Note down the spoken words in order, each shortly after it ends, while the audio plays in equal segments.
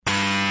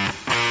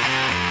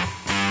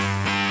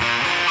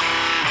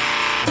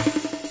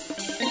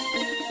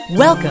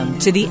Welcome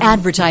to The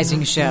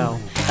Advertising Show,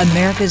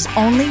 America's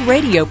only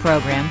radio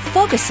program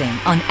focusing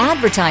on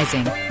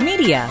advertising,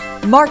 media,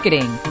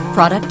 marketing,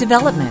 product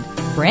development,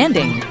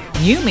 branding,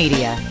 new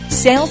media,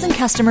 sales, and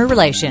customer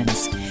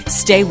relations.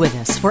 Stay with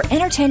us for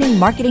entertaining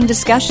marketing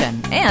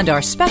discussion and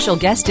our special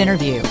guest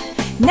interview.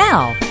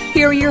 Now,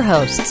 here are your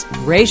hosts,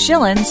 Ray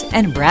Schilens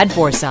and Brad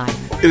Forsythe.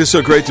 It is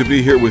so great to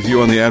be here with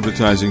you on The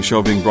Advertising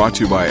Show, being brought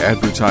to you by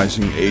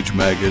Advertising Age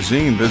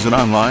Magazine. Visit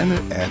online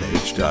at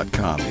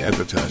adage.com. The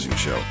Advertising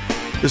Show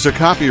is a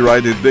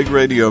copyrighted Big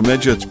Radio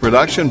Midgets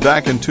production.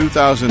 Back in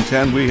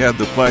 2010, we had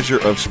the pleasure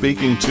of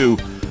speaking to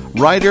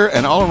writer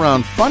and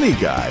all-around funny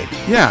guy.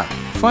 Yeah,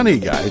 funny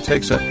guy. He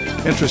takes an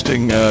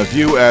interesting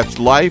view at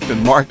life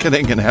and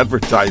marketing and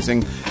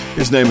advertising.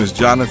 His name is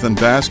Jonathan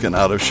Baskin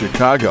out of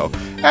Chicago.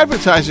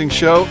 Advertising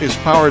Show is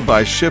powered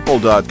by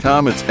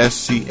Schipul.com. It's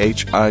SCHIPUL.com.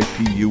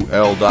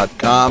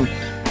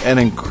 An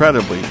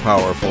incredibly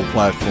powerful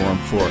platform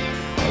for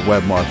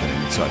web marketing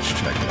and such.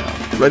 Check it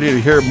out. Ready to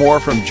hear more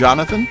from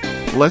Jonathan?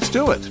 Let's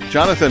do it.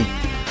 Jonathan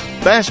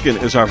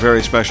Baskin is our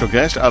very special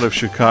guest out of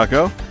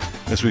Chicago.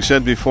 As we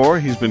said before,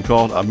 he's been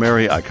called a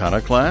merry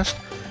iconoclast.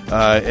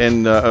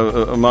 And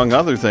among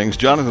other things,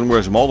 Jonathan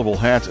wears multiple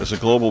hats as a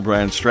global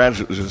brand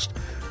strategist,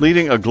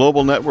 leading a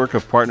global network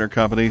of partner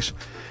companies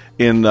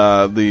in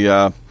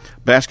the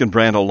Baskin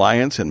Brand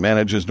Alliance, and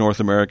manages North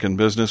American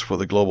business for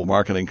the global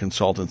marketing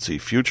consultancy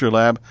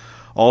Futurelab.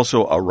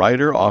 Also a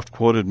writer,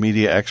 oft-quoted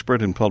media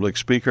expert, and public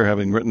speaker,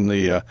 having written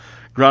the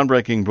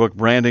groundbreaking book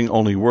Branding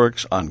Only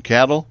Works on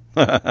Cattle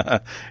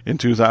in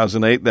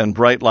 2008, then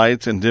Bright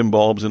Lights and Dim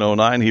Bulbs in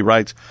 2009. He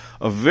writes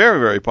a very,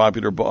 very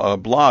popular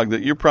blog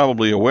that you're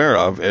probably aware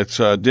of. It's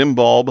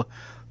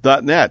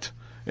dimbulb.net.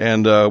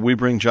 And we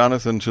bring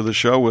Jonathan to the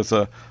show with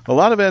a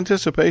lot of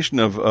anticipation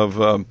of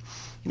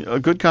a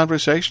good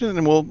conversation,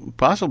 and we'll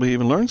possibly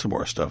even learn some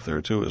more stuff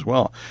there, too, as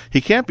well.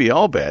 He can't be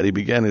all bad. He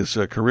began his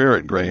career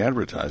at Gray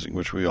Advertising,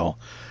 which we all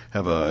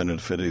have an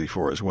affinity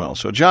for as well.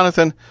 So,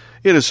 Jonathan,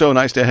 it is so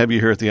nice to have you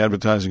here at the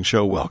Advertising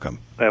Show. Welcome.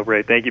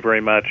 Ray, thank you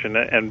very much.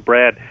 And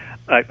Brad,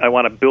 I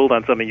want to build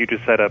on something you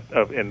just said a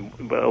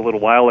little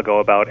while ago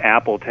about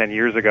Apple 10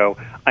 years ago.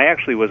 I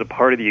actually was a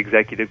part of the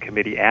executive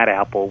committee at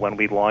Apple when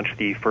we launched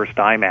the first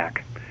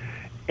iMac.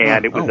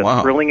 And it was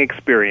a thrilling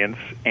experience,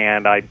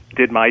 and I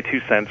did my 2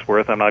 cents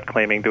worth. I'm not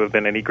claiming to have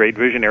been any great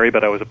visionary,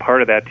 but I was a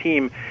part of that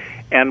team.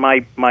 And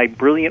my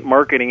brilliant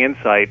marketing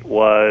insight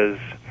was,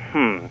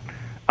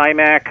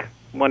 iMac,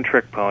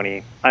 one-trick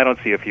pony. I don't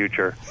see a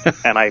future.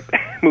 And I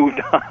moved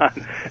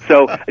on.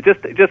 So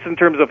just in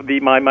terms of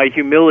my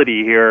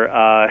humility here,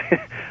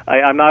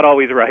 I'm not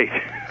always right.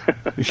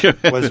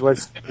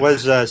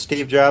 Was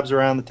Steve Jobs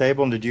around the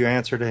table, and did you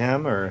answer to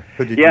him, or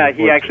who did you? Yeah,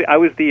 he actually. I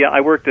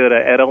worked at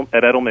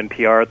Edelman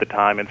PR at the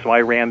time, and so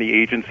I ran the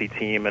agency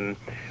team, and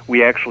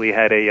we actually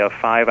had a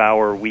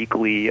 5-hour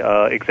weekly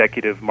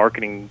executive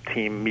marketing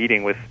team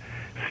meeting with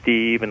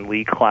Steve and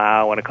Lee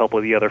Clow and a couple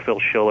of the other Phil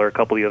Schiller, a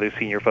couple of the other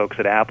senior folks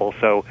at Apple.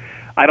 So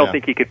I don't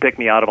think he could pick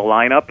me out of a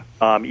lineup,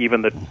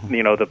 even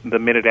the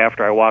minute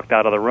after I walked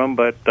out of the room.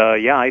 But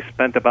I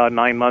spent about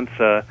 9 months.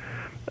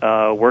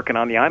 Working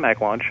on the iMac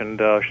launch, and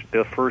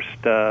the first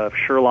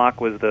Sherlock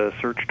was the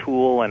search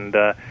tool, and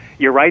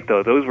you're right,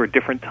 though, those were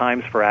different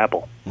times for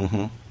Apple.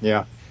 Mm-hmm.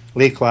 Yeah.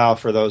 Lee Clow,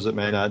 for those that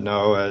may not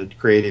know, a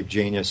creative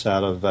genius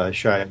out of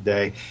Chiat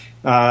Day.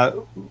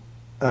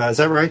 Is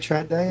that right,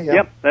 Chiat Day? Yeah.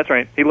 Yep, that's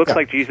right. He looks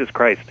like Jesus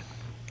Christ.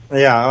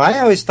 Yeah, I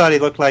always thought he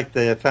looked like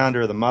the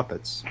founder of the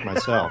Muppets,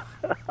 myself.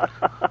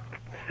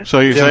 So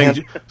you're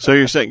saying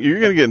you're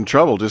going to get in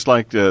trouble, just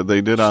like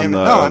they did on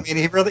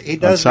he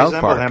does South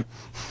resemble Park. him.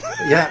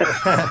 Yeah,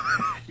 right.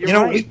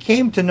 We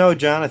came to know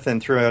Jonathan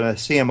through a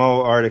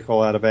CMO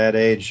article out of Ad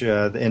Age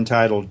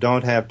entitled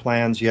 "Don't Have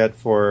Plans Yet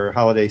for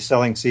Holiday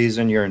Selling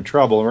Season, You're in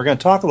Trouble." And we're going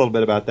to talk a little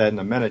bit about that in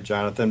a minute,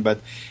 Jonathan.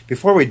 But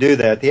before we do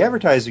that, the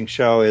Advertising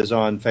Show is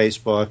on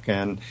Facebook,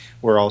 and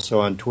we're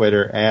also on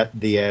Twitter at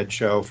The Ad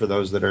Show for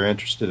those that are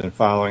interested in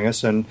following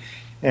us. And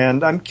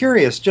I'm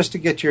curious, just to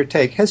get your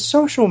take, has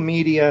social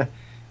media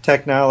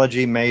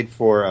technology made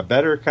for a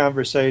better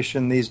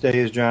conversation these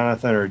days,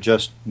 Jonathan, or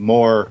just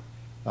more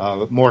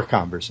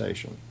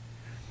conversation?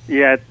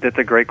 Yeah, that's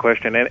a great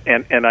question,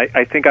 and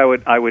I think I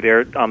would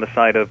err on the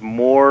side of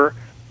more,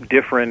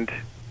 different,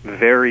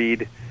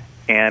 varied,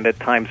 and at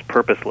times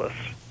purposeless.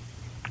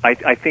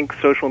 I think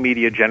social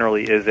media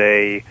generally is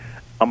an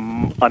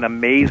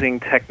amazing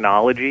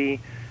technology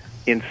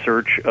in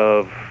search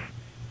of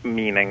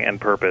meaning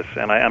and purpose,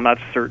 and I'm not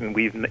certain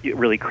we've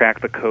really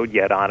cracked the code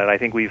yet on it. I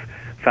think we've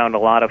found a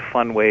lot of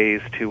fun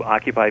ways to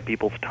occupy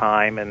people's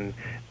time and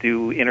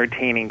do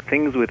entertaining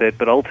things with it,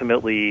 but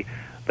ultimately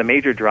the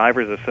major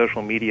drivers of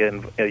social media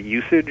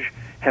usage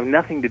have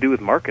nothing to do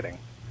with marketing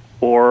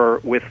or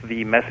with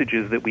the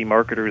messages that we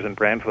marketers and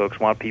brand folks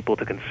want people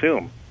to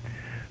consume.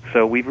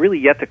 So we've really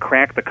yet to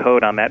crack the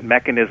code on that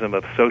mechanism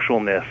of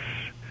socialness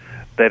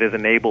that is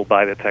enabled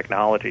by the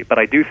technology. But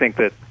I do think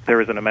that there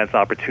is an immense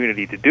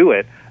opportunity to do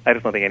it. I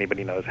just don't think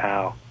anybody knows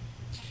how.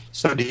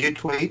 So do you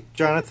tweet,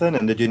 Jonathan?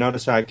 And did you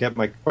notice how I kept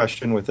my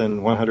question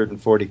within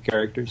 140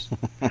 characters?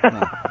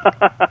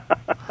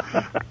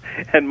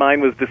 And mine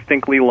was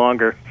distinctly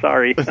longer.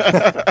 Sorry.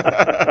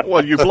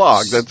 Well, you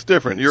blog. That's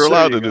different. You're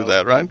allowed to do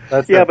that, right?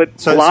 But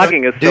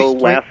blogging is still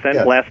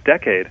last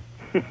decade.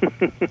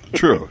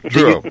 True.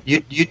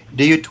 Do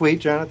you tweet,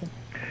 Jonathan?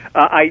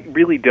 I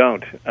really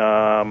don't.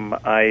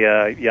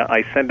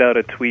 I send out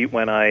a tweet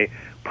when I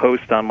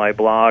post on my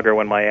blog or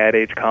when my Ad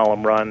Age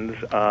column runs.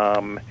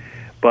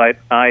 But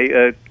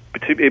to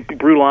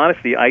brutal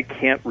honesty, I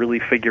can't really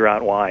figure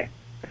out why.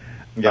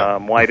 Yeah.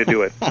 Why to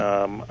do it?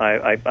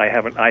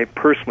 I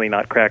personally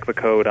not cracked the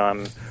code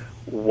on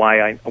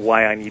why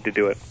I need to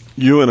do it.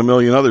 You and a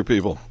million other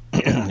people.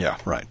 Yeah,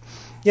 right.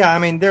 Yeah, I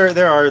mean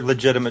there are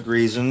legitimate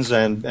reasons,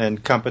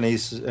 and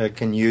companies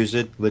can use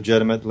it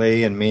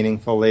legitimately and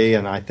meaningfully,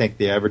 and I think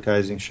the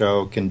advertising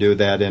show can do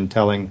that in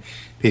telling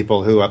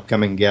people who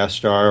upcoming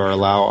guests are, or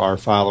allow our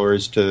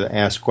followers to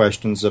ask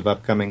questions of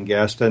upcoming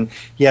guests. And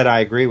yet I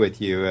agree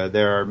with you.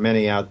 There are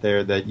many out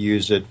there that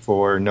use it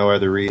for no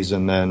other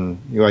reason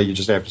than, well, you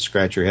just have to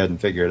scratch your head and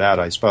figure it out,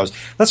 I suppose.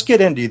 Let's get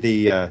into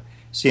the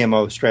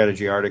CMO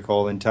strategy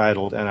article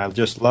entitled, and I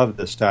just love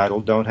this title,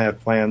 Don't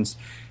Have Plans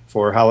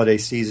for Holiday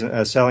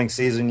Season Selling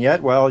Season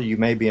Yet? Well, you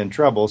may be in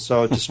trouble.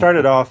 So to start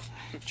it off,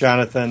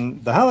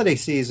 Jonathan, the holiday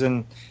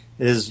season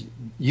is,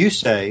 you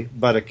say,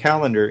 but a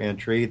calendar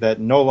entry that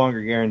no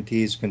longer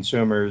guarantees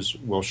consumers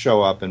will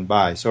show up and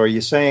buy. So are you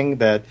saying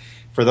that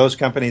for those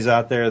companies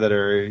out there that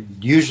are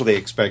usually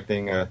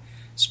expecting a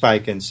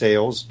spike in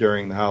sales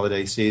during the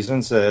holiday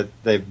seasons that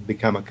they've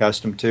become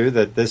accustomed to,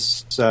 that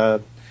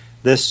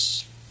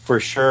this for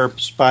sure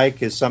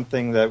spike is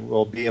something that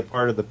will be a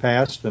part of the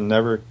past and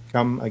never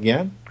come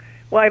again?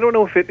 Well, I don't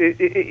know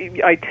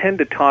if I tend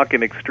to talk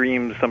in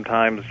extremes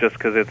sometimes just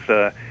because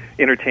it's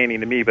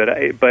entertaining to me, but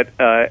I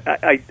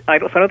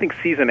don't think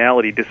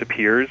seasonality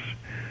disappears.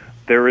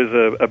 There is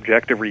a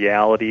objective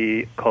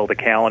reality called a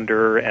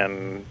calendar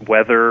and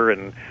weather,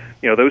 and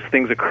those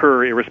things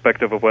occur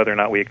irrespective of whether or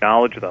not we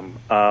acknowledge them.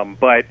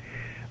 But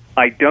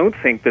I don't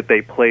think that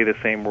they play the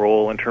same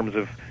role in terms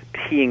of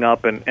teeing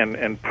up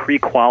and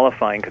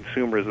pre-qualifying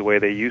consumers the way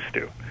they used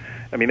to.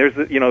 I mean, there's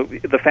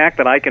the fact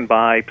that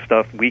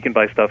we can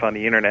buy stuff on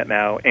the internet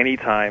now,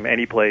 anytime,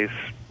 any place,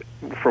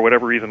 for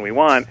whatever reason we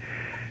want,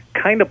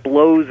 kind of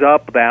blows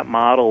up that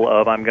model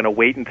of I'm going to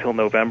wait until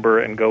November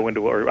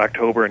or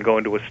October and go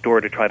into a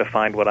store to try to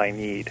find what I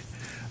need.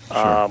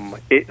 Sure.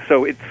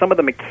 So it's some of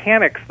the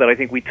mechanics that I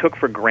think we took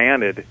for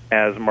granted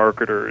as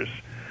marketers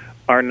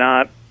are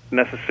not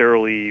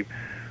necessarily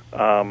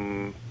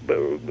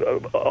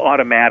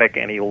automatic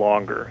any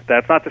longer.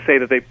 That's not to say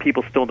that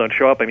people still don't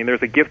show up. I mean,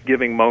 there's a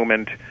gift-giving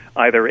moment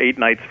either 8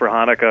 nights for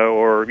Hanukkah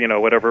or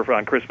whatever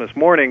on Christmas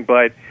morning,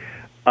 but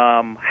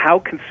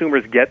how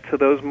consumers get to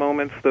those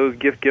moments, those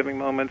gift-giving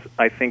moments,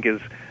 I think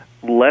is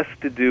less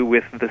to do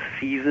with the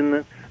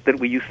season that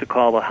we used to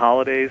call the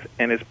holidays,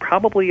 and is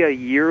probably a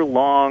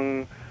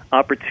year-long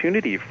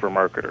opportunity for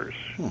marketers.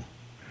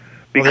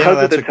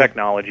 Because of the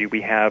technology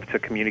we have to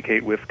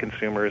communicate with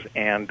consumers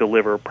and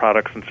deliver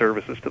products and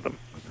services to them.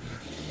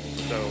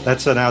 So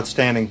that's an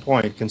outstanding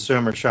point.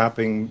 Consumer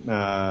shopping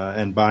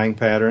and buying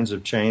patterns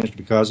have changed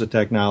because of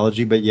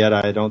technology, but yet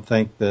I don't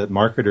think that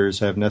marketers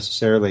have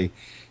necessarily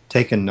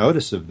taken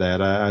notice of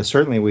that.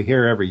 Certainly we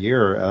hear every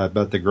year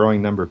about the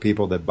growing number of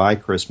people that buy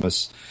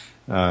Christmas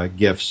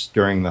gifts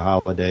during the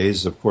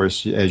holidays. Of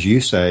course, as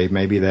you say,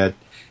 maybe that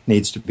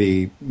needs to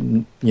be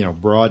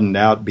broadened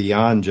out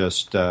beyond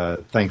just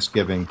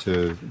Thanksgiving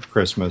to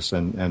Christmas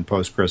and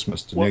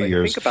post-Christmas to New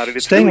Year's. Think about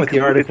it. Staying with the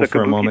article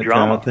for a moment,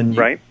 drama, Jonathan.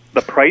 Right?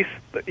 The price,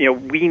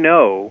 we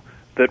know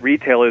that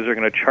retailers are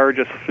going to charge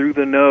us through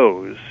the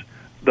nose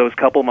those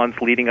couple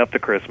months leading up to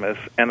Christmas,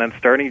 and then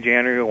starting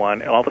January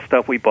 1, all the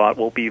stuff we bought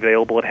will be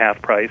available at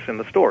half price in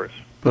the stores.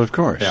 Of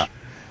course. Yeah.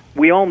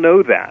 We all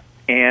know that.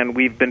 And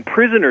we've been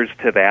prisoners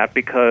to that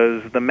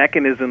because the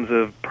mechanisms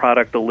of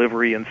product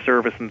delivery and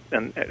service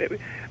and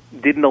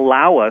didn't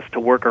allow us to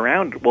work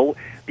around it. Well,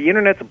 the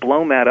Internet's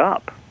blown that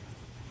up.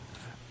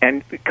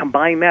 And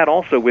combine that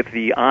also with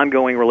the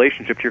ongoing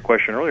relationship to your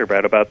question earlier,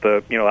 Brad, about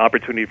the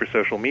opportunity for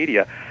social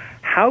media.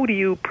 How do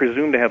you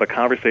presume to have a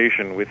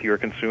conversation with your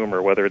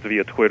consumer, whether it's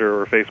via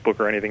Twitter or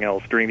Facebook or anything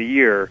else, during the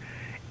year,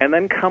 and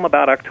then come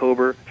about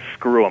October,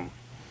 screw them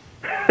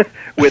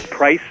with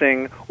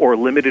pricing or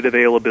limited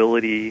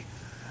availability?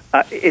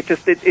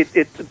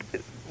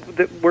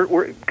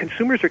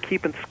 Consumers are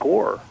keeping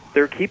score.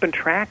 They're keeping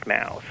track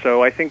now.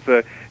 So I think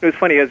it was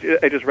funny, as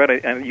I just read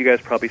it, and you guys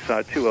probably saw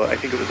it too. I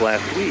think it was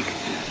last week,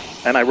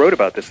 and I wrote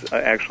about this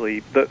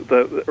actually.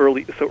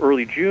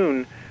 Early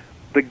June,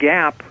 the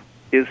Gap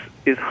is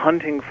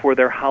hunting for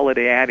their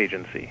holiday ad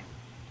agency.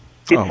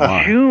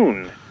 It's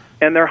June,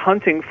 and they're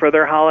hunting for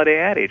their holiday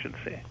ad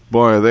agency.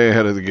 Boy, are they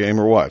ahead of the game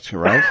or what?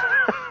 Right?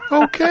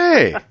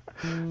 Okay,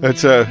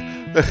 that's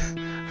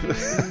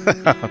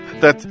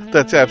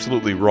that's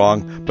absolutely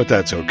wrong, but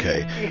that's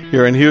okay.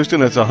 Here in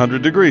Houston, it's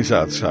 100 degrees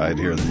outside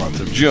here in the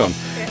month of June.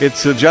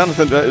 It's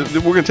Jonathan.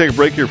 We're going to take a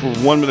break here for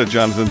 1 minute,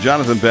 Jonathan.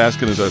 Jonathan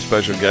Baskin is our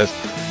special guest.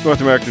 North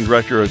American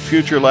Director of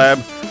Futurelab,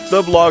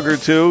 the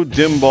blogger too.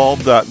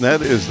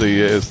 Dimbulb.net is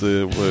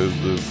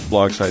the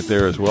blog site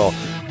there as well.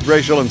 Ray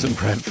Schilens and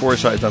Brad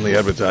Forsythe on the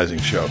Advertising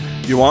Show.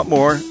 You want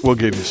more? We'll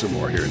give you some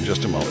more here in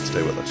just a moment.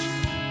 Stay with us.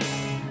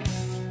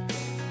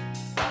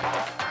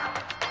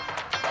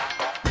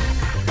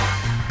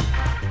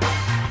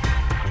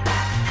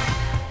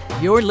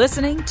 You're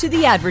listening to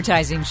The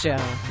Advertising Show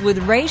with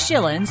Ray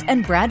Schilens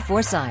and Brad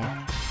Forsythe.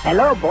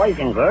 Hello, boys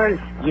and girls.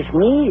 It's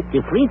me, the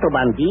Frito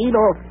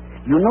Bandito.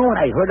 You know what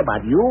I heard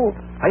about you?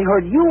 I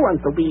heard you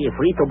want to be a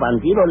Frito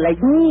Bandito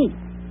like me.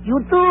 You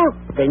too?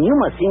 Then you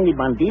must sing the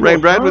Bandito Ray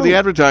and Brad song. with The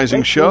Advertising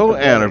Let's Show,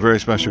 sing and our very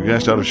special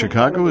guest out of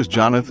Chicago is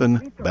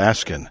Jonathan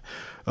Baskin.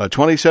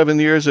 27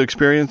 years of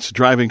experience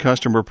driving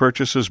customer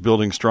purchases,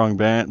 building strong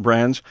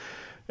brands,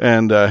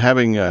 and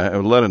having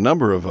led a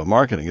number of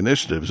marketing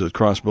initiatives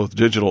across both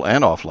digital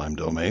and offline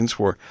domains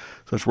for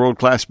such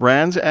world-class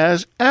brands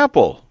as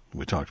Apple.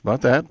 We talked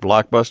about that,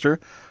 Blockbuster,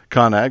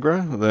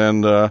 ConAgra,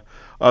 and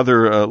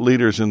other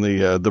leaders in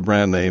the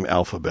brand name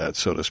alphabet,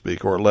 so to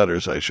speak, or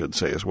letters, I should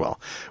say, as well.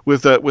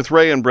 With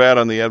Ray and Brad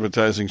on the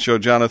Advertising Show,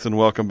 Jonathan,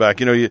 welcome back.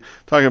 You know, you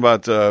talking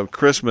about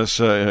Christmas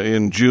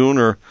in June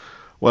or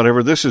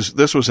whatever. This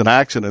was an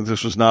accident.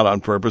 This was not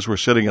on purpose. We're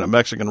sitting in a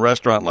Mexican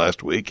restaurant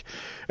last week,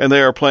 and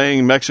they are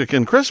playing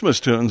Mexican Christmas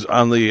tunes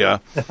on the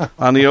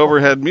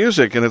overhead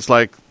music, and it's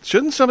like,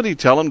 shouldn't somebody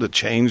tell them to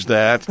change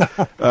that?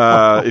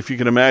 If you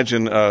can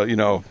imagine,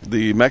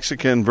 the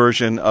Mexican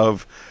version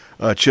of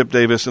Chip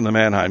Davis and the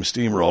Mannheim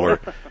Steamroller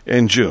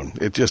in June.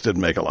 It just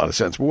didn't make a lot of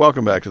sense. But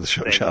welcome back to the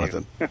show,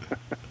 Jonathan.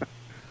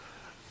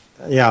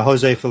 Yeah,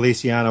 Jose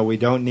Feliciano, we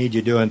don't need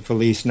you doing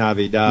Feliz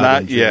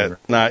Navidad.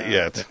 Not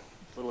yet.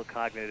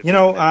 Cognitive. You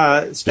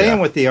know, staying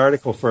with the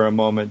article for a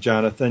moment,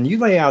 Jonathan, you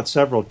lay out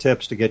several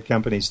tips to get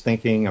companies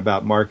thinking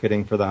about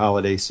marketing for the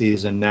holiday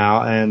season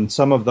now, and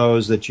some of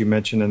those that you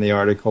mentioned in the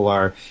article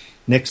are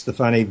Nix the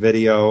Funny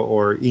video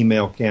or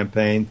email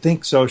campaign,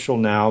 think social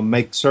now,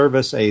 make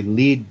service a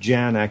lead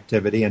gen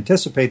activity,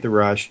 anticipate the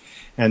rush,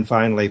 and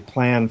finally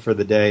plan for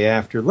the day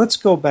after. Let's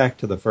go back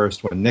to the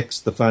first one, Nix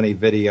the Funny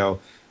video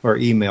or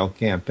email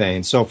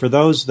campaign. So for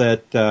those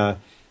that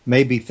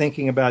may be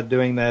thinking about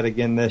doing that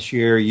again this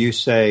year, you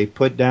say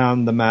put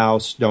down the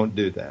mouse, don't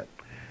do that.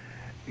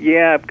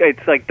 Yeah,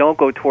 it's like don't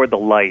go toward the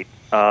light.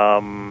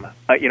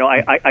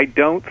 I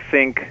don't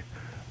think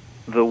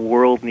the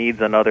world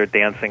needs another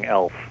dancing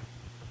elf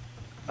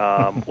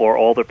or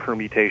all the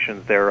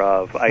permutations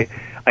thereof. I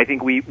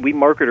think we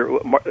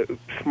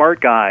smart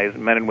guys,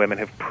 men and women,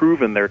 have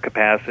proven their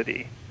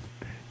capacity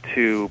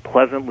to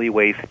pleasantly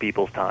waste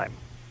people's time.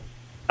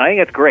 I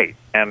think that's great,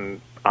 and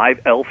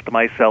I've elfed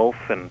myself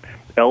and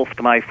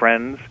elfed my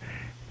friends,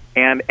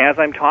 and as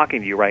I'm talking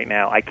to you right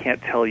now, I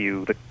can't tell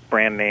you the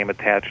brand name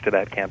attached to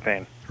that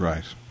campaign.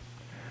 Right.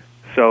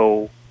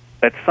 So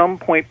at some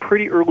point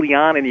pretty early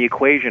on in the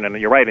equation, and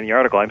you're right, in the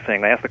article I'm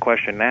saying, I ask the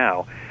question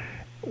now,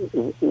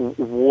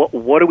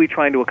 what are we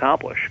trying to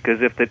accomplish?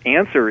 Because if the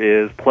answer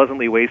is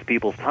pleasantly waste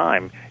people's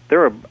time,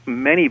 there are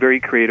many very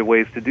creative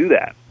ways to do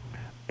that.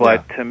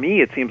 But to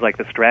me, it seems like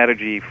the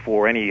strategy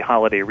for any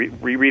holiday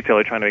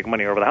retailer trying to make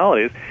money over the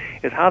holidays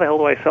is how the hell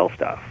do I sell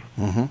stuff?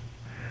 Mm-hmm.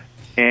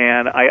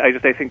 And I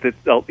think that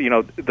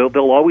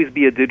there'll always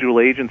be a digital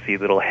agency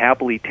that'll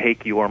happily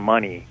take your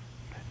money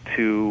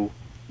to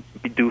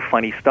do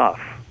funny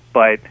stuff.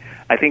 But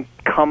I think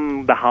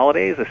come the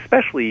holidays,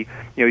 especially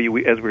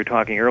as we were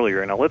talking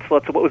earlier, what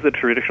was the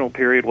traditional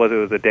period? Was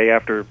it the day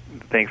after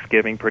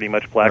Thanksgiving, pretty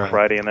much Black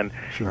Friday, and then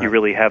you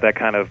really have that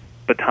kind of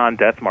baton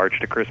death march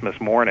to Christmas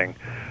morning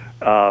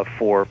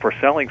for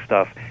selling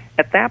stuff.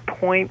 At that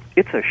point,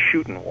 it's a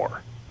shooting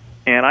war.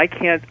 And I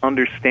can't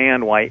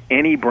understand why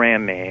any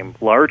brand name,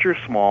 large or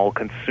small,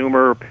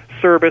 consumer,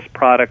 service,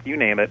 product, you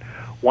name it,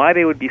 why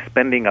they would be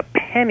spending a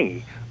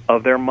penny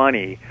of their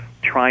money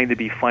trying to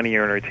be funny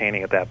or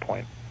entertaining at that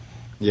point.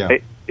 Yeah.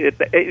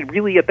 It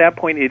really, at that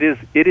point, it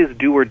is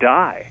do or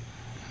die.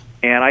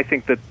 And I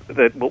think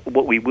that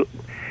what we will...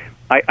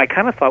 I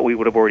kind of thought we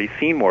would have already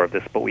seen more of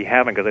this, but we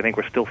haven't, because I think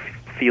we're still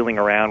feeling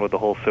around with the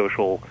whole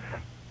social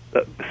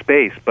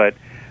space. But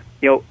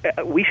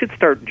we should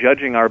start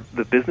judging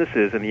the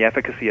businesses and the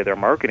efficacy of their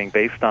marketing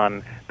based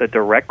on the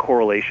direct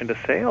correlation to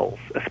sales,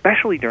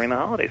 especially during the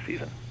holiday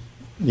season.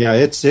 Yeah,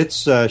 it's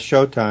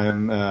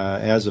showtime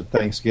as of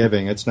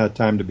Thanksgiving. It's not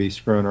time to be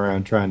screwing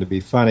around trying to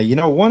be funny.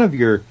 One of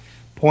your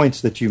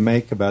points that you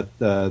make about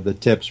the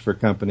tips for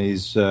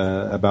companies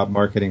about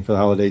marketing for the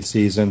holiday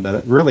season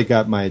that really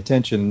got my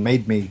attention and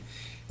made me,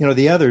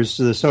 the others,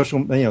 the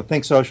social,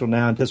 think social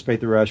now,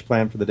 anticipate the rush,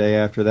 plan for the day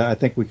after that. I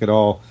think we could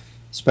all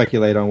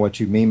speculate on what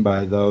you mean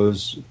by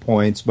those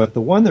points, but the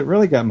one that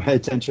really got my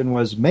attention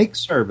was make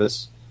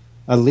service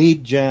a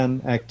lead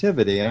gen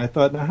activity. And I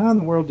thought, now how in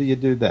the world do you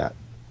do that?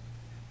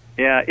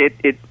 Yeah,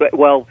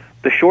 well,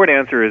 the short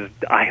answer is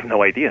I have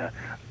no idea.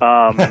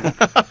 And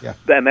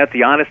that's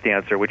the honest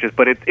answer,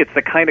 but it's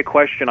the kind of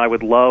question I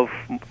would love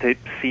to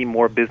see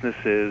more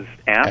businesses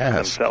ask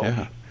themselves.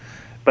 Yeah.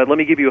 But let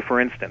me give you a for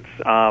instance.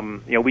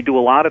 We do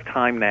a lot of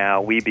time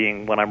now, we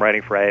being when I'm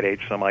writing for Ad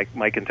Age, so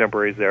my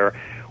contemporaries there,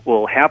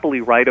 will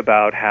happily write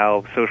about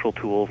how social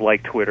tools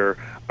like Twitter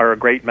are a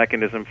great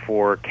mechanism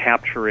for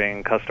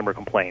capturing customer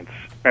complaints.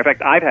 In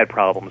fact, I've had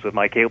problems with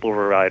my cable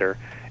provider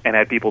and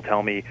had people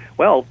tell me,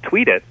 well,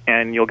 tweet it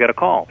and you'll get a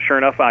call. Sure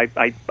enough,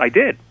 I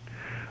did.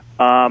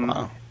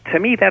 Wow. To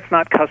me, that's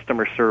not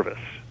customer service,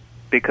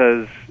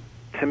 because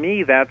to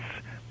me that's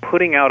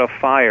putting out a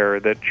fire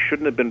that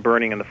shouldn't have been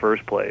burning in the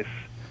first place.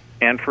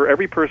 And for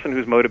every person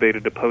who's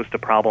motivated to post a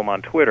problem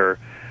on Twitter,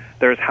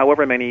 there's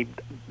however many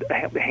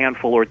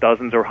handful or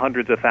dozens or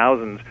hundreds of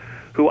thousands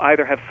who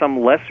either have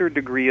some lesser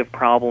degree of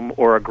problem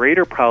or a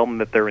greater problem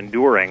that they're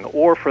enduring,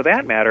 or for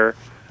that matter,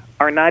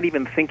 are not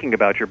even thinking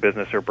about your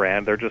business or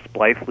brand. They're just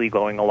blithely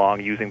going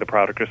along using the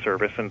product or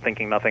service and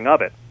thinking nothing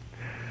of it.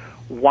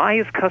 Why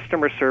is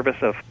customer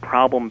service a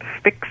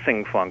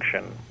problem-fixing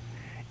function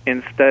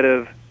instead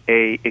of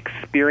a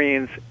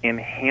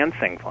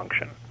experience-enhancing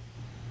function?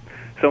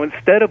 So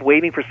instead of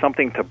waiting for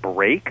something to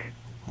break,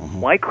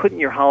 why couldn't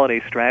your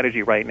holiday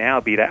strategy right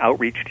now be to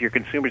outreach to your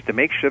consumers to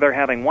make sure they're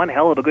having one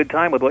hell of a good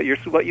time with what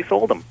you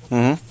sold them?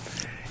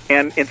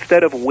 And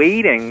instead of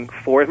waiting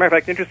for, as a matter of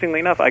fact, interestingly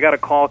enough, I got a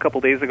call a couple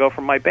days ago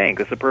from my bank.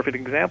 This is a perfect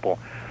example.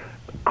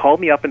 Called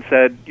me up and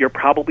said, you're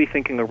probably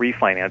thinking of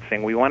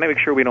refinancing. We want to make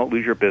sure we don't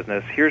lose your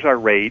business. Here's our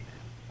rate.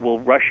 We'll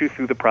rush you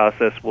through the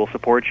process. We'll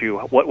support you.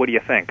 What do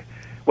you think?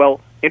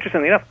 Well,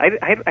 interestingly enough, I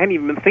hadn't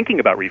even been thinking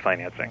about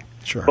refinancing.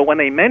 Sure. But when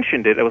they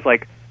mentioned it, it was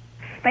like,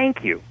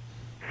 thank you.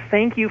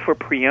 Thank you for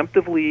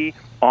preemptively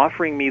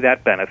offering me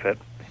that benefit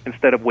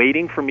instead of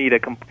waiting for me to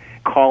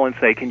call and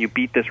say, can you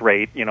beat this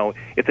rate? You know,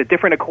 it's a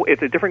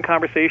different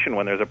conversation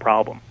when there's a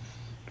problem.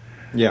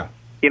 Yeah.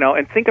 You know,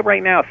 and think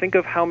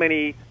of how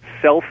many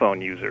cell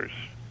phone users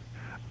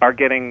are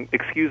getting,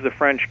 excuse the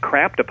French,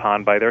 crapped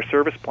upon by their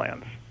service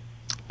plans.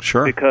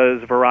 Sure.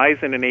 Because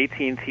Verizon and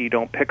AT&T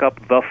don't pick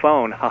up the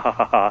phone,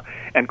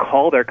 and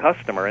call their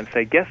customer and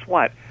say, guess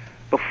what?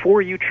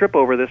 Before you trip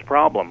over this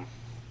problem,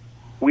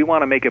 we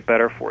want to make it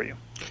better for you.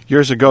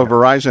 Years ago,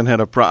 Verizon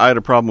I had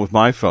a problem with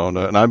my phone,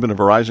 and I've been a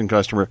Verizon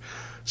customer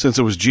since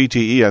it was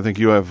GTE. I think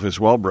you have as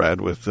well,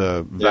 Brad, with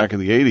back in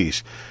the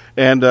 80s.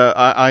 And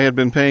I had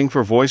been paying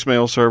for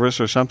voicemail service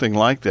or something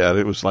like that.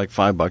 It was like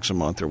 $5 a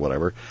month or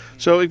whatever.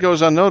 So it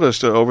goes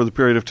unnoticed over the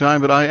period of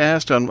time. But I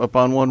asked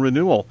upon one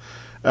renewal,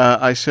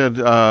 I said,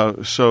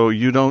 so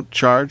you don't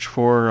charge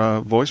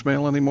for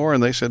voicemail anymore?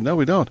 And they said, no,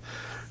 we don't.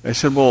 I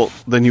said, well,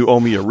 then you owe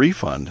me a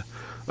refund.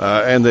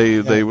 And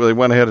they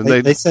went ahead and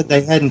they said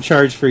they hadn't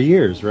charged for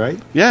years, right?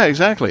 Yeah,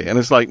 exactly. And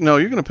it's like, no,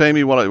 you're going to pay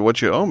me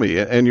what you owe me,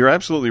 and you're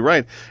absolutely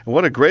right. And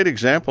what a great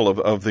example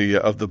of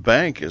the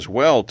bank as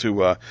well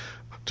to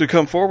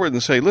come forward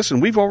and say, listen,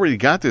 we've already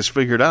got this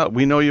figured out.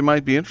 We know you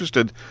might be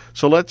interested,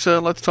 so let's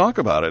talk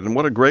about it. And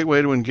what a great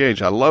way to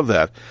engage. I love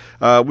that.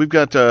 We've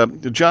got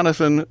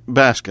Jonathan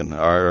Baskin,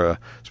 our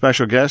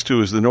special guest,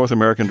 who is the North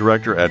American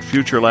Director at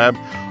Futurelab.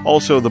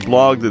 Also, the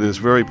blog that is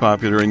very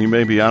popular, and you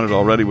may be on it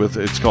already.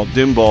 It's called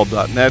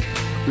dimbulb.net.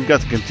 We've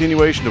got the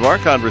continuation of our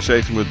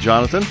conversation with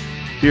Jonathan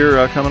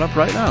here coming up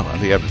right now on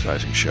The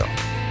Advertising Show.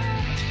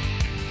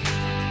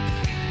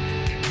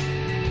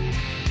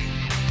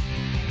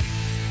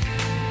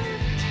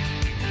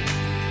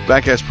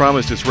 Back as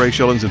promised, it's Ray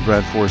Schilens and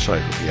Brad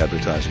Forsythe with The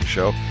Advertising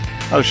Show.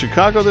 Out of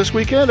Chicago this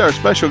weekend, our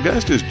special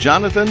guest is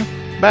Jonathan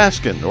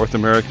Baskin, North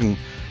American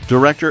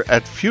Director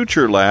at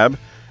Futurelab,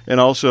 and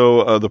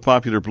also the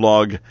popular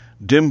blog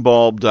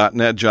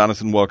dimbulb.net.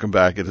 Jonathan, welcome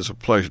back. It is a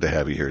pleasure to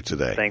have you here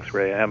today. Thanks,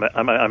 Ray.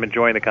 I'm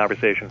enjoying the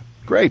conversation.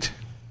 Great.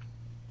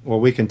 Well,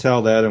 we can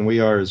tell that, and we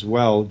are as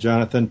well.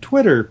 Jonathan,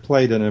 Twitter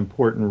played an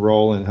important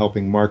role in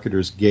helping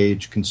marketers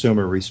gauge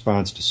consumer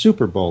response to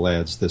Super Bowl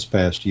ads this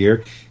past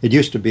year. It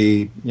used to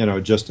be,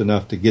 just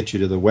enough to get you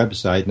to the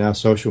website. Now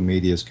social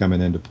media is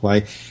coming into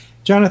play.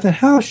 Jonathan,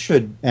 how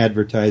should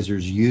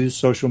advertisers use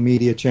social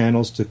media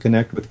channels to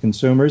connect with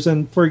consumers?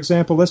 And, for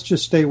example, let's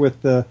just stay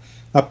with the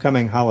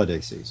upcoming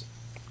holiday season.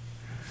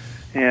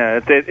 Yeah,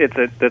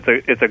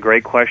 it's a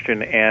great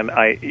question, and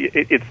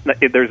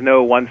there's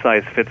no one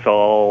size fits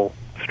all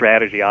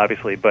strategy,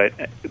 obviously, but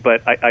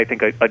I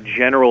think a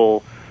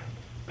general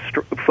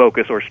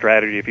focus or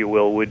strategy, if you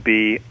will, would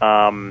be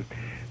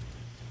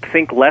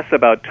think less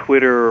about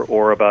Twitter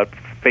or about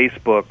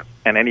Facebook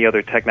and any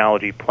other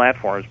technology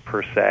platforms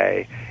per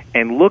se,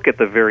 and look at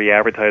the very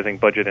advertising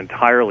budget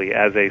entirely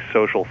as a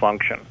social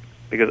function.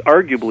 Because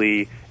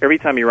arguably, every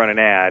time you run an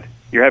ad,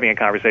 you're having a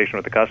conversation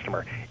with the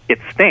customer. It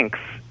stinks,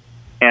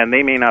 and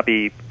they may not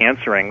be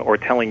answering or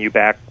telling you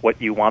back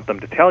what you want them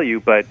to tell you,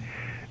 but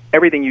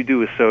everything you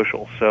do is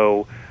social.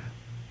 So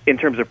in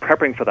terms of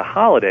prepping for the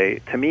holiday,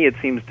 to me it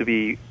seems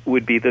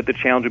would be that the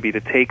challenge would be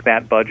to take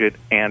that budget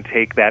and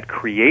take that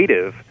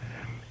creative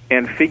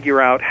and figure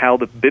out how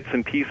the bits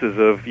and pieces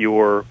of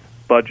your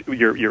budget,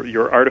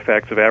 your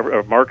artifacts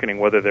of marketing,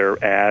 whether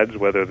they're ads,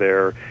 whether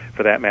they're,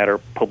 for that matter,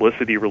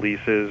 publicity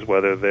releases,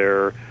 whether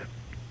they're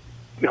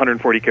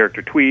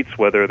 140-character tweets,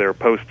 whether they're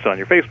posts on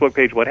your Facebook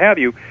page, what have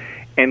you,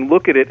 and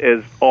look at it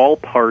as all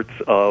parts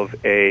of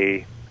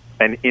an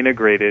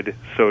integrated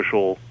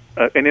social,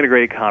 an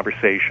integrated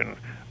conversation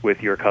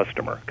with your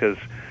customer. Because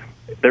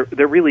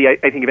they're really, I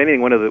think, if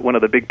anything, one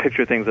of the big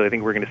picture things that I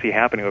think we're going to see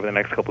happening over the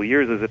next couple of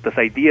years is that this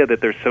idea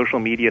that there's social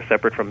media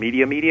separate from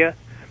media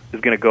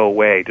is going to go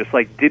away. Just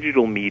like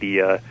digital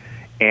media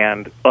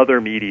and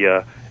other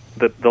media,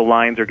 the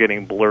lines are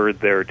getting blurred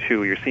there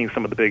too. You're seeing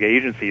some of the big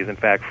agencies, in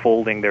fact,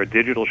 folding their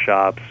digital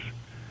shops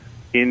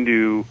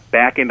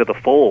back into the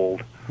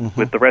fold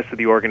with the rest of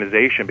the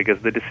organization,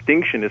 because the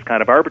distinction is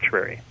kind of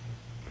arbitrary.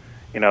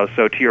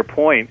 So to your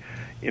point,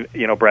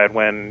 Brad,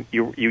 when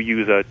you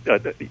use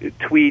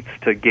tweets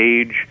to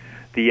gauge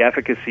the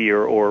efficacy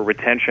or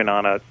retention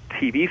on a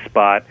TV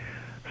spot,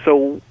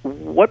 so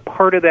what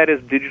part of that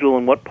is digital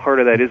and what part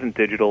of that isn't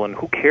digital, and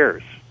who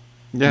cares?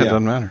 Yeah, it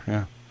doesn't matter.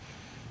 Yeah.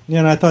 Yeah,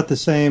 and I thought the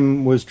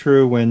same was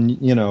true when,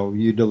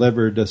 you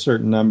delivered a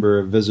certain number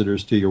of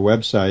visitors to your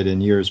website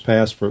in years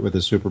past with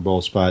a Super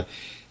Bowl spot.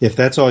 If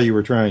that's all you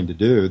were trying to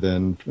do,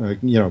 then,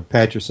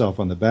 pat yourself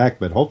on the back,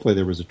 but hopefully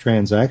there was a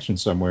transaction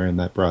somewhere in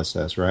that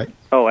process, right?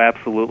 Oh,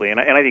 absolutely. And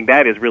I think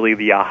that is really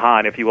the aha,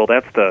 and if you will,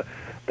 that's the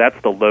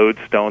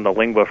lodestone, the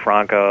lingua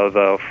franca,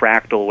 the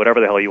fractal, whatever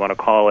the hell you want to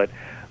call it.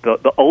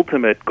 The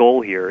ultimate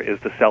goal here is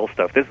to sell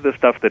stuff. This is the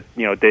stuff that,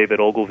 David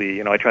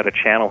Ogilvy, I try to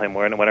channel him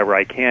whenever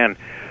I can.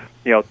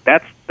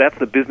 That's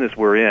the business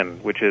we're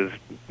in, which is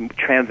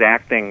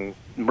transacting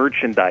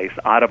merchandise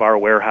out of our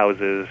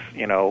warehouses,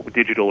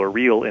 digital or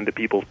real, into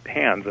people's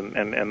hands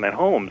and their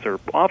homes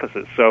or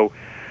offices. So,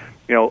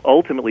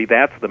 ultimately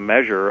that's the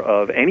measure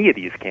of any of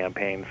these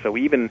campaigns. So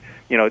even,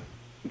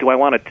 do I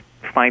want to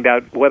find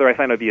out whether I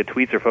find out via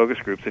tweets or focus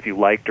groups if you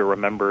liked or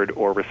remembered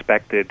or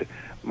respected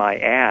my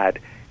ad?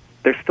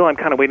 I'm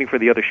kind of waiting for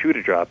the other shoe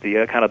to drop,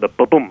 the kind of the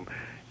boom.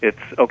 It's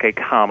okay,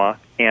 comma,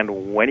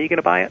 and when are you going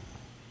to buy it?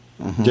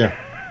 Mm-hmm. Yeah.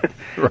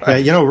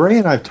 Right. Ray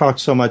and I have talked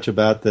so much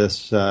about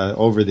this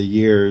over the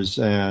years,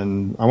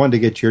 and I wanted to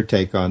get your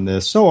take on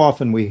this. So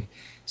often we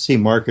see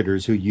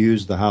marketers who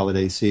use the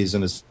holiday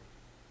season as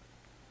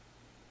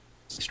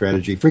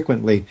strategy,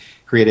 frequently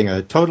creating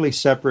a totally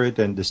separate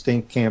and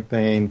distinct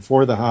campaign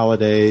for the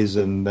holidays,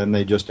 and then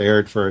they just air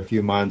it for a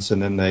few months,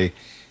 and then they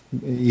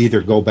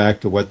either go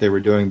back to what they were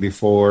doing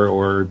before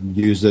or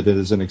use it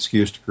as an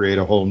excuse to create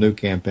a whole new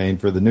campaign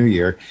for the new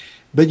year.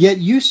 But yet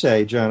you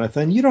say,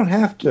 Jonathan, you don't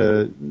have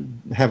to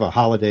have a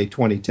holiday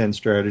 2010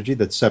 strategy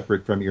that's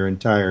separate from your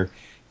entire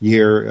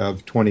year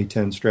of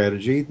 2010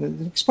 strategy.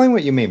 Explain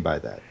what you mean by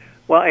that.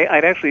 Well,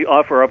 I'd actually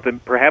offer up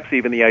perhaps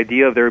even the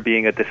idea of there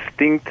being a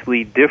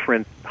distinctly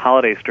different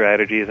holiday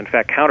strategy is in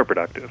fact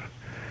counterproductive,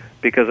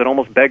 because it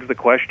almost begs the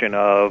question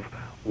of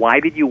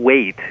why did you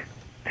wait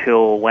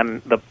till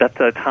when at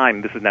the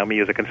time, this is now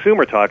me as a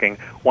consumer talking,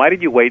 why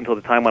did you wait until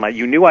the time when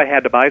you knew I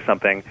had to buy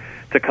something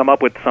to come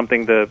up with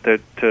something to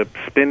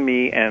spin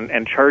me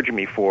and charge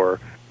me for,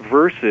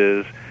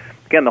 versus,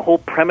 again, the whole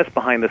premise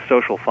behind the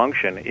social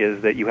function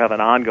is that you have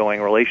an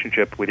ongoing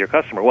relationship with your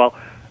customer. Well,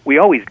 we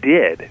always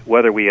did,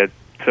 whether we had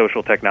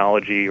social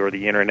technology or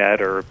the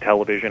internet or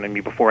television. I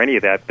mean, before any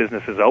of that,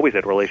 businesses always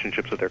had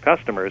relationships with their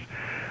customers.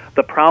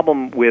 The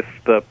problem with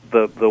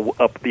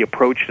the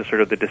approach to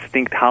sort of the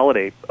distinct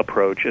holiday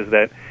approach is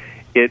that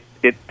it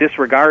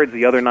disregards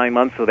the other 9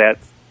 months of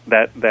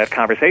that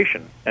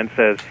conversation and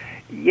says,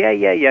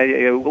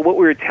 yeah, what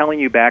we were telling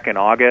you back in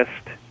August,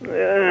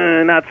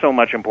 not so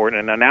much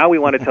important, and now we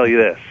want to tell you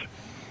this.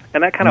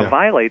 And that kind of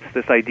violates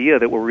this idea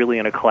that we're really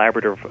in a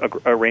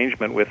collaborative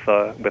arrangement with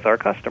our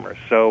customers.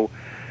 So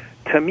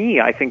to me,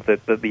 I think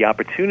that the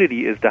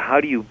opportunity is to how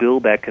do you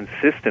build that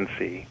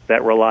consistency,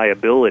 that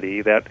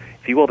reliability, that,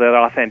 if you will, that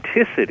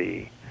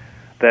authenticity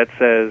that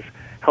says,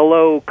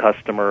 hello,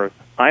 customer,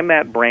 I'm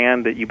that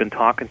brand that you've been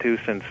talking to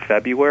since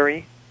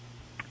February,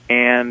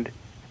 and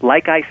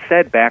like I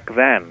said back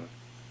then,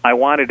 I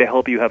wanted to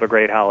help you have a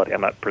great holiday.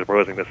 I'm not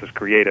proposing this as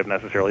creative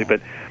necessarily, but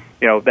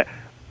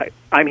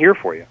I'm here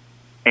for you,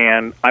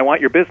 and I want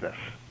your business.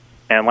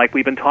 And like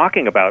we've been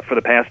talking about for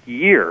the past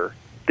year,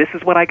 this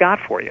is what I got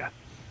for you.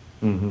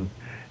 Mm-hmm.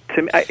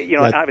 To me,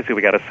 obviously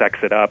we got to sex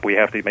it up. We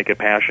have to make it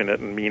passionate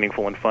and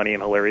meaningful and funny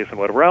and hilarious and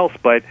whatever else.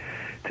 But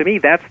to me,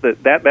 that's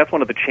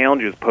one of the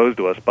challenges posed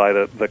to us by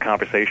the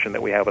conversation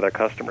that we have with our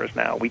customers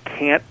now. We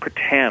can't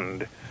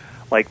pretend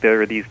like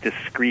there are these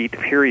discrete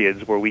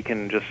periods where we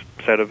can just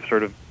sort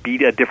of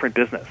be a different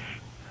business.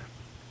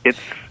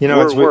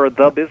 We're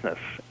the business,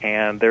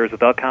 and there's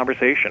the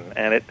conversation,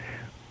 and it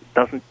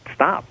doesn't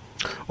stop.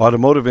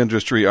 Automotive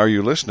industry, are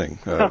you listening?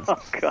 Oh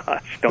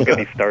gosh, don't get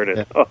me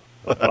started.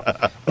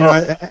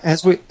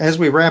 As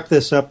we wrap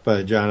this up,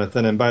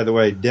 Jonathan, and by the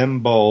way,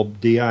 dimbulb,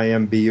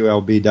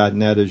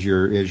 dimbulb.net is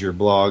your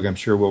blog. I'm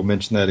sure we'll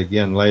mention that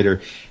again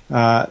later.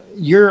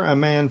 You're a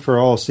man for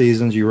all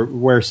seasons. You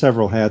wear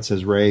several hats,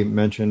 as Ray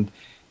mentioned.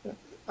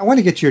 I want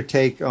to get your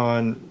take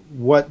on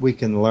what we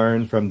can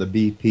learn from the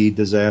BP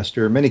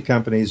disaster. Many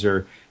companies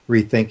are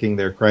rethinking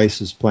their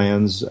crisis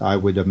plans, I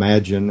would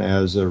imagine,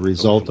 as a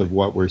result of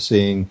what we're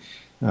seeing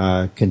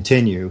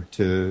continue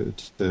to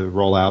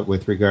roll out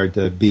with regard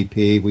to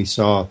BP. We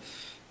saw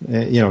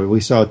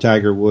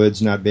Tiger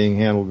Woods not being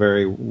handled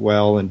very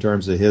well in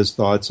terms of his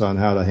thoughts on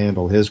how to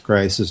handle his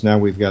crisis. Now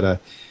we've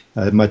got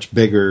a much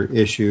bigger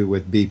issue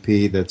with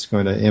BP that's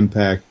going to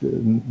impact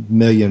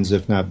millions,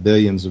 if not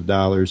billions of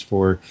dollars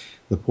for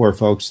the poor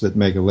folks that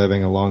make a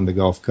living along the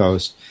Gulf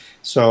Coast.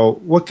 So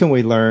what can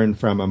we learn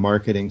from a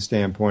marketing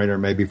standpoint or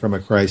maybe from a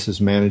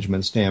crisis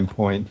management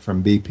standpoint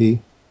from BP?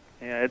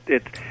 Yeah,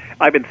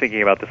 I've been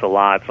thinking about this a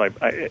lot. So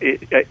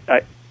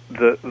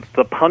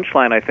the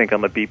punchline, I think,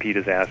 on the BP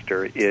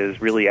disaster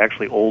is really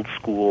actually old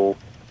school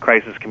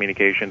crisis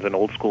communications and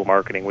old school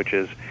marketing, which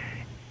is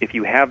if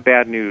you have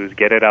bad news,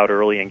 get it out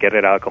early and get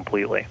it out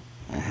completely.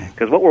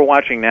 Because what we're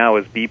watching now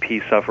is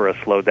BP suffer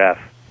a slow death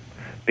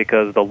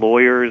because the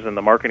lawyers and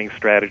the marketing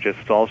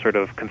strategists all sort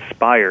of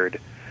conspired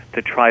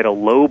to try to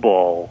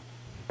lowball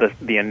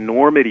the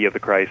enormity of the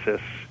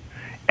crisis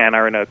and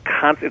are in a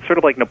it's sort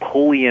of like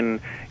Napoleon,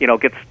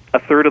 gets a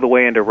third of the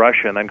way into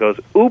Russia and then goes,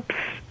 oops,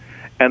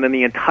 and then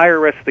the entire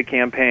rest of the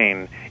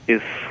campaign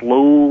is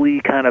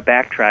slowly kind of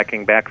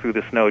backtracking back through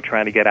the snow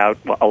trying to get out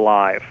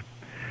alive.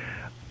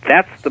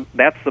 That's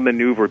the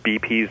maneuver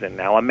BP's in.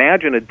 Now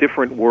imagine a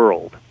different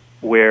world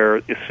where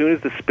as soon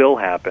as the spill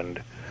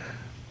happened,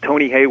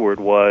 Tony Hayward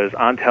was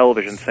on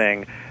television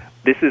saying,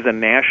 this is a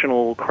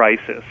national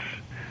crisis.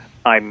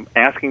 I'm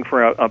asking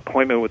for an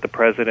appointment with the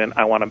president.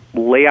 I want to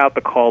lay out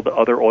the call to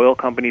other oil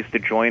companies to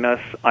join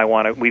us.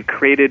 We've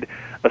created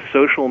a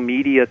social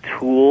media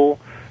tool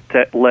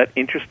to let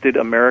interested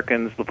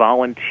Americans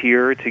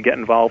volunteer to get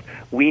involved.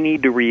 We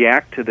need to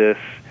react to this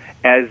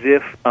as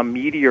if a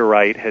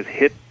meteorite has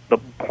hit the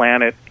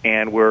planet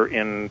and we're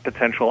in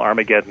potential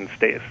Armageddon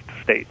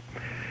state.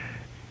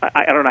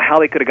 I don't know how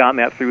they could have gotten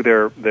that through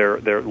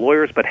their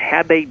lawyers, but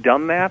had they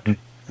done that,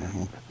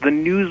 the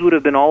news would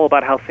have been all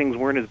about how things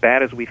weren't as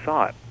bad as we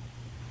thought.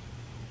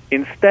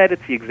 Instead,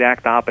 it's the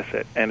exact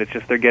opposite, and it's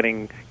just they're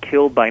getting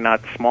killed by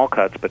not small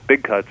cuts, but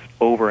big cuts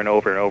over and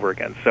over and over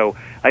again. So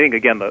I think,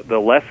 again, the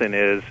lesson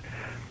is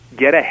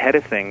get ahead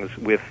of things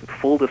with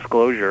full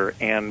disclosure,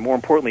 and more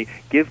importantly,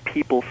 give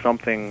people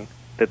something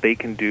that they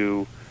can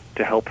do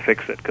to help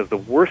fix it. Because the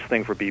worst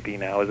thing for BP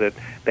now is that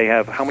they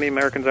have, how many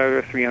Americans are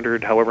there?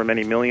 300, however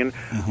many million,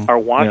 are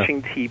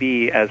watching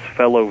TV as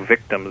fellow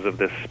victims of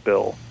this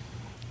spill,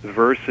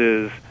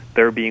 versus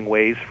there being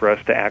ways for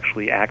us to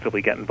actually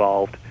actively get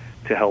involved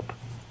to help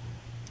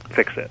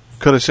fix it.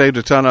 Could have saved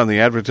a ton on the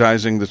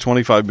advertising, the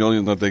 $25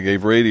 million that they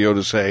gave radio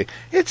to say,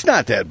 it's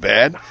not that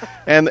bad.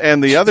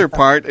 And the other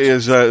part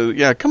is,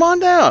 come on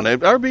down.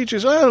 Our beach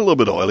is a little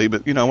bit oily,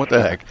 but, what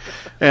the heck.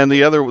 And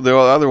the other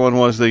one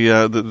was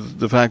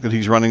the fact that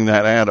he's running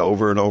that ad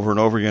over and over and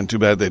over again. Too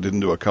bad they didn't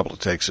do a couple of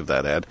takes of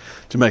that ad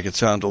to make it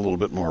sound a little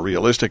bit more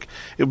realistic.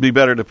 It would be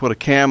better to put a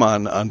cam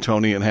on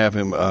Tony and have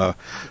him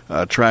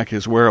track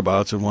his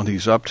whereabouts and what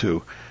he's up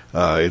to.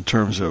 In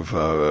terms of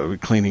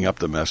cleaning up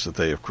the mess that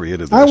they have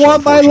created. I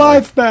want my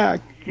life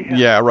back.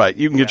 Yeah, right.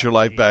 You can get your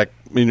life back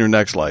in your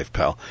next life,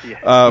 pal.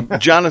 Yeah.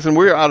 Jonathan,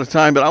 we're out of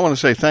time, but I want to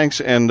say thanks.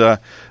 And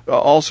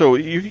also,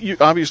 you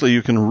obviously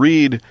you can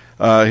read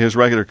his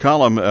regular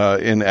column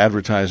in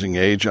Advertising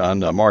Age on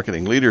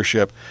marketing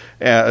leadership.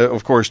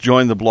 Of course,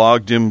 join the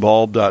blog,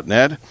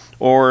 dimbulb.net,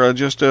 or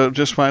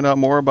just find out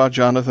more about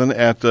Jonathan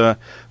at the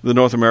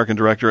North American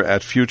Director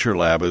at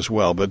Futurelab as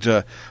well.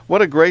 But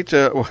what a great...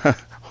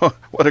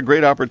 What a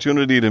great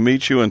opportunity to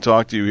meet you and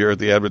talk to you here at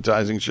the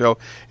Advertising Show.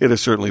 It has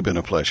certainly been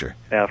a pleasure.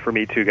 Yeah, for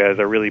me too, guys.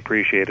 I really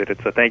appreciate it.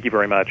 Thank you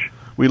very much.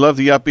 We love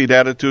the upbeat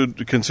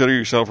attitude. Consider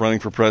yourself running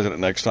for president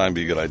next time.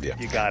 Be a good idea.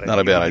 You got it. Not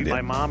a bad idea.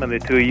 My mom and the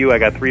two of you, I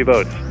got 3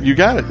 votes. You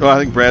got it. Well, I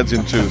think Brad's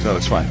in 2, so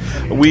that's fine.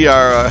 We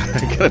are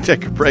going to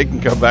take a break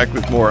and come back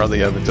with more on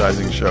the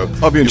Advertising Show.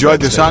 Hope you enjoyed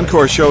this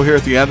encore show here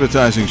at the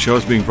Advertising Show.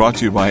 It's being brought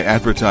to you by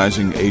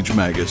Advertising Age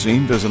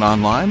Magazine. Visit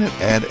online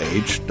at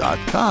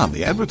adage.com.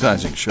 The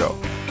Advertising Show,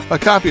 a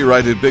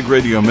copyrighted Big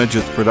Radio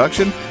Midgets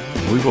production.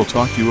 We will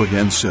talk to you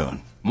again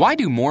soon. Why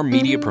do more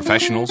media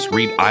professionals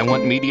read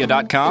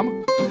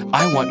iwantmedia.com?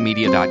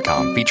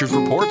 iwantmedia.com features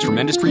reports from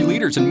industry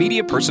leaders and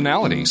media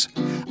personalities.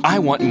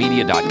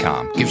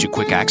 iwantmedia.com gives you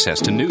quick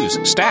access to news,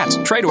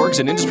 stats, trade orgs,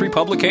 and industry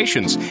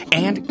publications,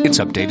 and it's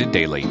updated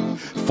daily.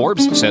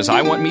 Forbes says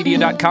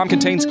iwantmedia.com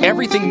contains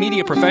everything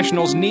media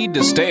professionals need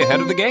to stay ahead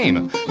of the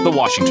game. The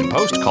Washington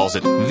Post calls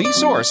it the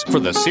source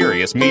for the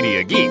serious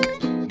media geek.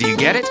 Do you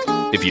get it?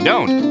 If you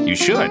don't, you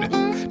should.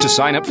 To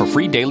sign up for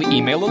free daily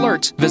email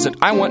alerts, visit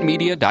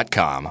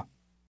iwantmedia.com.